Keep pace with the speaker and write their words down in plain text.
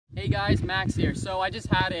Hey guys, Max here. So I just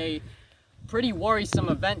had a pretty worrisome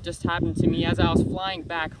event just happen to me as I was flying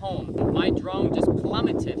back home. My drone just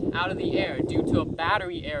plummeted out of the air due to a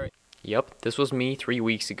battery error. Yep, this was me 3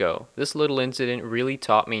 weeks ago. This little incident really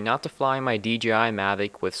taught me not to fly my DJI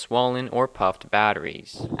Mavic with swollen or puffed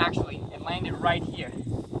batteries. Actually, it landed right here.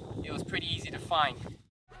 It was pretty easy to find.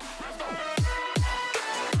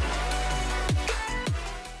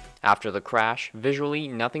 After the crash, visually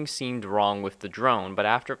nothing seemed wrong with the drone, but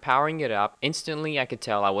after powering it up, instantly I could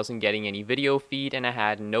tell I wasn't getting any video feed and I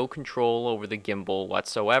had no control over the gimbal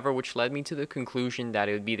whatsoever, which led me to the conclusion that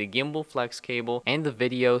it would be the gimbal flex cable and the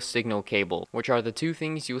video signal cable, which are the two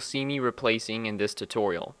things you'll see me replacing in this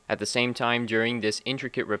tutorial. At the same time, during this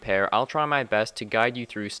intricate repair, I'll try my best to guide you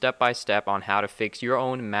through step by step on how to fix your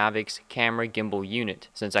own Mavic's camera gimbal unit.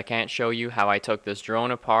 Since I can't show you how I took this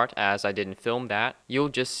drone apart as I didn't film that, you'll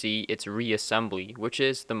just see its reassembly, which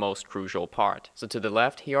is the most crucial part. So to the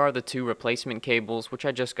left, here are the two replacement cables which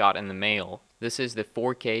I just got in the mail. This is the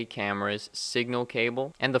 4K camera's signal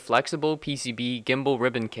cable and the flexible PCB gimbal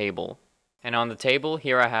ribbon cable. And on the table,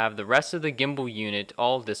 here I have the rest of the gimbal unit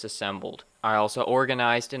all disassembled. I also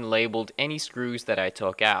organized and labeled any screws that I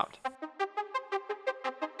took out.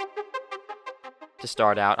 To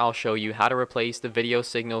start out, I'll show you how to replace the video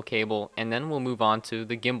signal cable, and then we'll move on to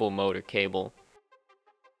the gimbal motor cable.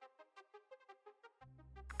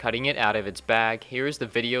 Cutting it out of its bag, here is the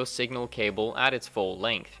video signal cable at its full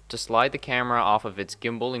length. To slide the camera off of its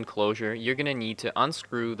gimbal enclosure, you're going to need to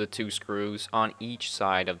unscrew the two screws on each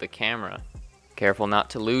side of the camera. Careful not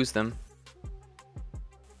to lose them.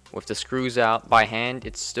 With the screws out, by hand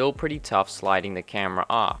it's still pretty tough sliding the camera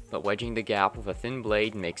off, but wedging the gap with a thin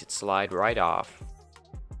blade makes it slide right off.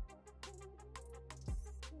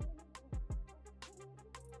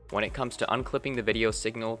 When it comes to unclipping the video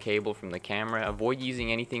signal cable from the camera, avoid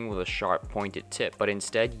using anything with a sharp pointed tip, but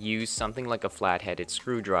instead use something like a flat-headed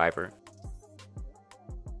screwdriver.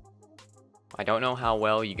 I don't know how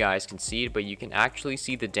well you guys can see it, but you can actually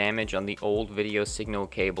see the damage on the old video signal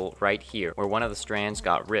cable right here, where one of the strands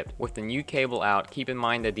got ripped. With the new cable out, keep in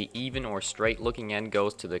mind that the even or straight looking end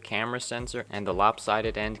goes to the camera sensor and the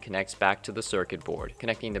lopsided end connects back to the circuit board.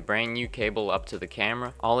 Connecting the brand new cable up to the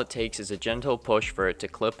camera, all it takes is a gentle push for it to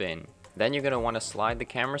clip in. Then you're going to want to slide the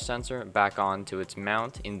camera sensor back onto its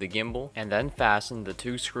mount in the gimbal, and then fasten the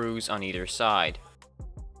two screws on either side.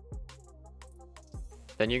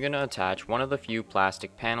 Then you're going to attach one of the few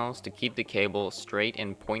plastic panels to keep the cable straight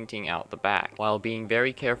and pointing out the back, while being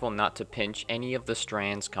very careful not to pinch any of the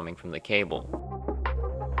strands coming from the cable.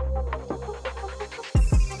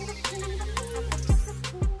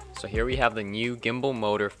 So here we have the new gimbal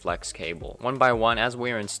motor flex cable. One by one, as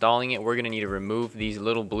we're installing it, we're going to need to remove these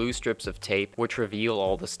little blue strips of tape which reveal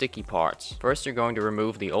all the sticky parts. First, you're going to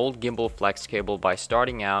remove the old gimbal flex cable by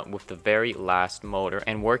starting out with the very last motor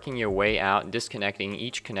and working your way out, disconnecting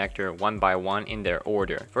each connector one by one in their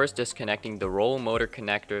order. First, disconnecting the roll motor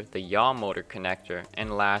connector, the yaw motor connector,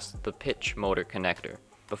 and last, the pitch motor connector.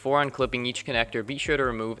 Before unclipping each connector, be sure to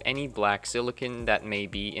remove any black silicone that may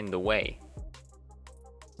be in the way.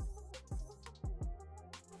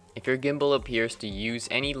 If your gimbal appears to use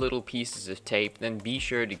any little pieces of tape, then be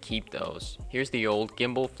sure to keep those. Here's the old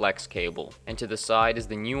gimbal flex cable, and to the side is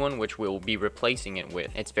the new one which we'll be replacing it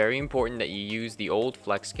with. It's very important that you use the old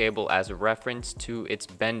flex cable as a reference to its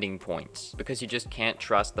bending points, because you just can't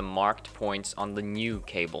trust the marked points on the new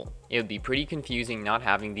cable. It would be pretty confusing not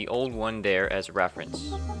having the old one there as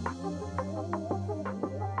reference.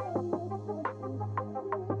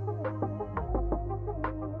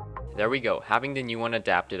 There we go, having the new one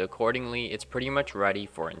adapted accordingly, it's pretty much ready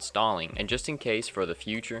for installing. And just in case for the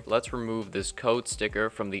future, let's remove this code sticker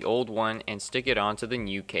from the old one and stick it onto the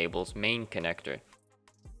new cable's main connector.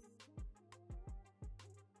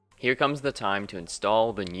 Here comes the time to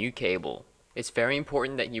install the new cable. It's very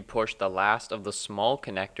important that you push the last of the small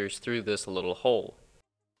connectors through this little hole.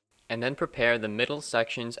 And then prepare the middle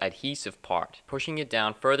section's adhesive part, pushing it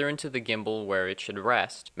down further into the gimbal where it should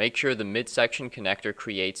rest. Make sure the midsection connector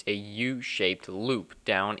creates a U-shaped loop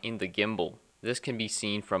down in the gimbal. This can be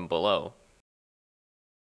seen from below.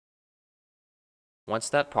 Once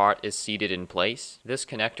that part is seated in place, this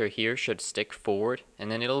connector here should stick forward and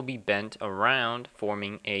then it'll be bent around,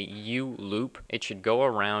 forming a U-loop. It should go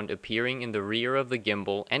around, appearing in the rear of the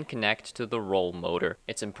gimbal and connect to the roll motor.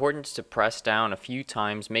 It's important to press down a few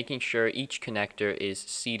times, making sure each connector is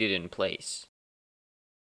seated in place.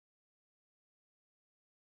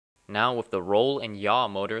 Now with the roll and yaw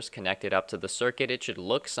motors connected up to the circuit, it should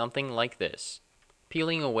look something like this.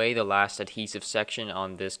 Peeling away the last adhesive section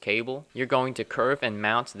on this cable, you're going to curve and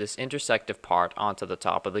mount this intersective part onto the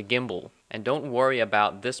top of the gimbal. And don't worry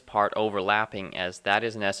about this part overlapping, as that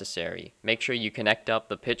is necessary. Make sure you connect up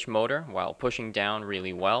the pitch motor while pushing down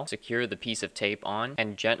really well, secure the piece of tape on,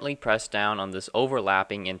 and gently press down on this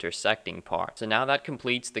overlapping intersecting part. So now that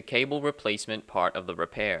completes the cable replacement part of the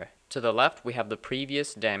repair. To the left we have the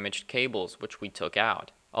previous damaged cables which we took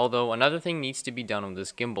out. Although another thing needs to be done on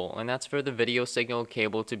this gimbal, and that's for the video signal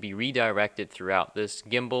cable to be redirected throughout this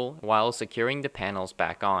gimbal while securing the panels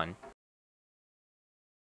back on.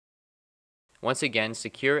 Once again,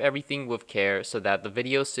 secure everything with care so that the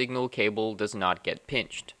video signal cable does not get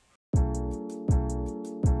pinched.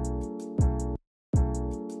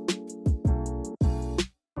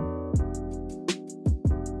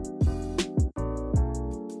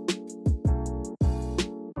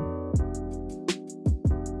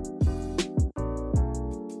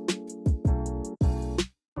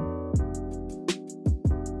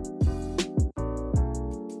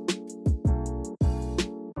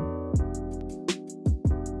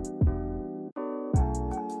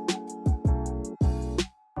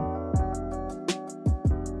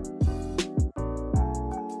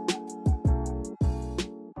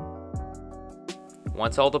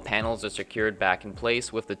 Once all the panels are secured back in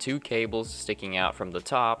place with the two cables sticking out from the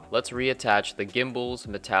top, let's reattach the gimbal's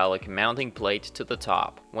metallic mounting plate to the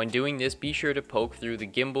top. When doing this, be sure to poke through the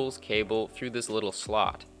gimbal's cable through this little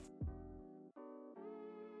slot.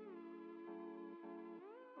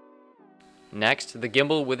 Next, the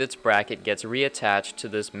gimbal with its bracket gets reattached to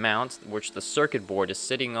this mount which the circuit board is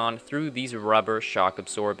sitting on through these rubber shock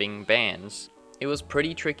absorbing bands. It was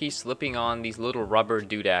pretty tricky slipping on these little rubber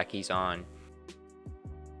doodakies on.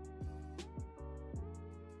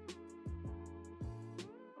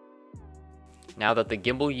 Now that the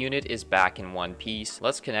gimbal unit is back in one piece,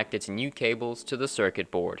 let's connect its new cables to the circuit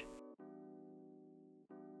board.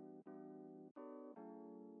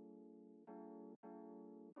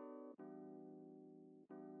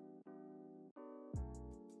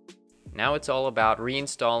 Now it's all about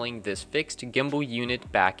reinstalling this fixed gimbal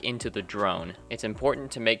unit back into the drone. It's important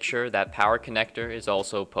to make sure that power connector is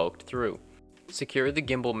also poked through. Secure the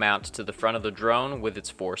gimbal mount to the front of the drone with its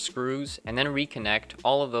 4 screws, and then reconnect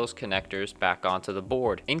all of those connectors back onto the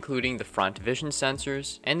board, including the front vision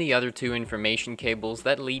sensors and the other 2 information cables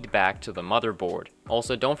that lead back to the motherboard.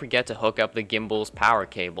 Also, don't forget to hook up the gimbal's power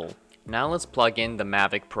cable. Now let's plug in the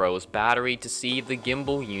Mavic Pro's battery to see if the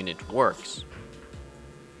gimbal unit works.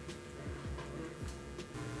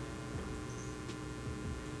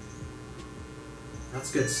 That's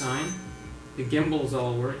a good sign. The gimbal's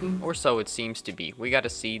all working. Or so it seems to be. We gotta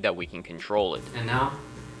see that we can control it. And now,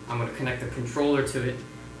 I'm gonna connect the controller to it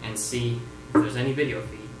and see if there's any video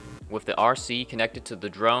feed. With the RC connected to the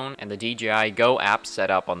drone and the DJI Go app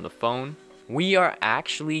set up on the phone, we are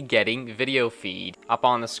actually getting video feed. Up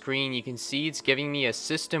on the screen you can see it's giving me a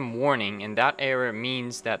system warning, and that error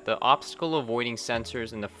means that the obstacle avoiding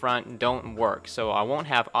sensors in the front don't work. So I won't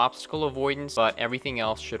have obstacle avoidance, but everything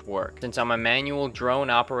else should work. Since I'm a manual drone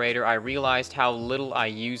operator, I realized how little I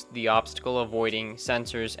used the obstacle avoiding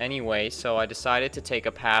sensors anyway, so I decided to take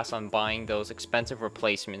a pass on buying those expensive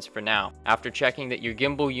replacements for now. After checking that your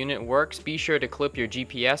gimbal unit works, be sure to clip your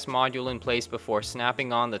GPS module in place before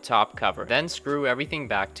snapping on the top cover. Then screw everything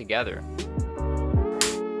back together.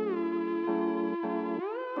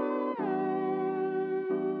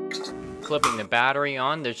 Clipping the battery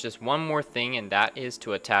on, there's just one more thing, and that is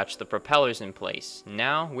to attach the propellers in place.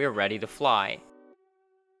 Now we're ready to fly.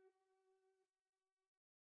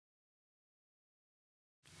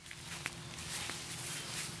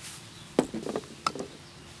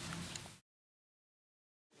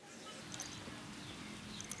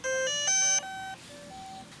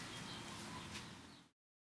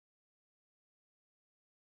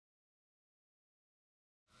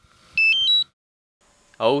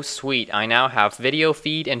 Oh sweet, I now have video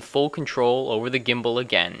feed and full control over the gimbal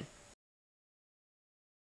again.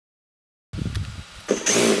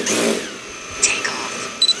 Take off.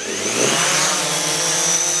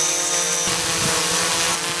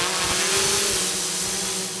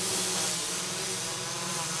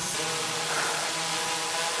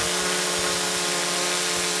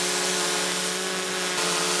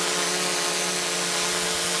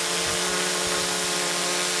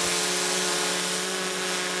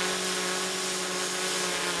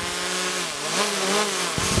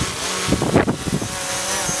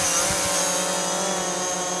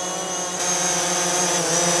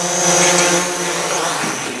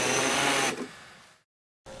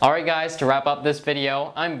 guys, to wrap up this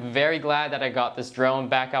video, I'm very glad that I got this drone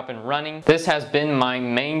back up and running. This has been my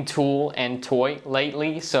main tool and toy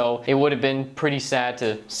lately, so it would have been pretty sad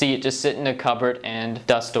to see it just sit in a cupboard and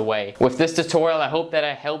dust away. With this tutorial, I hope that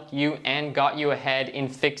I helped you and got you ahead in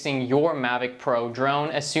fixing your Mavic Pro drone,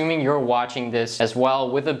 assuming you're watching this as well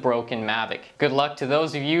with a broken Mavic. Good luck to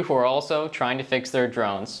those of you who are also trying to fix their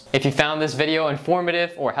drones. If you found this video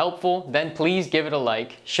informative or helpful, then please give it a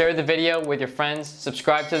like, share the video with your friends,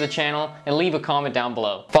 subscribe to the channel, and leave a comment down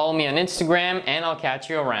below. Follow me on Instagram, and I'll catch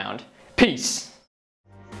you around. Peace!